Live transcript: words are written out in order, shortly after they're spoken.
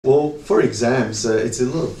Well, for exams, it's a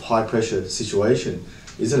lot of high pressure situation,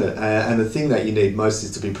 isn't it? And the thing that you need most is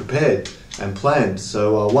to be prepared and planned.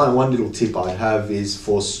 So one little tip I have is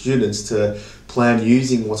for students to plan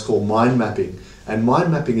using what's called mind mapping. And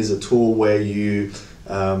mind mapping is a tool where you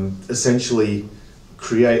essentially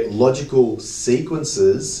create logical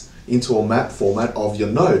sequences into a map format of your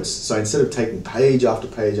notes. So instead of taking page after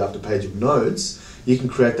page after page of notes, you can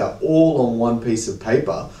create that all on one piece of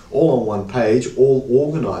paper, all on one page, all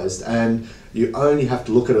organized, and you only have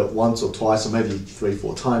to look at it once or twice or maybe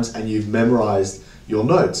 3-4 times and you've memorized your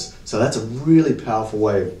notes. So that's a really powerful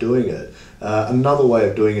way of doing it. Another way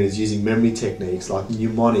of doing it is using memory techniques like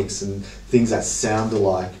mnemonics and things that sound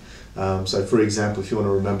alike. So for example, if you want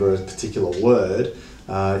to remember a particular word,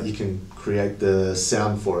 you can create the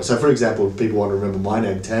sound for it. So for example, if people want to remember my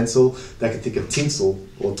name, Tansel, they can think of tinsel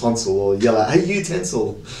or tonsil or yell out, "Hey you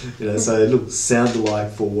Tansel!" So it looks sound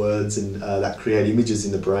alike for words and that create images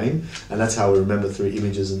in the brain, and that's how we remember through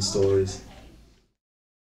images and stories.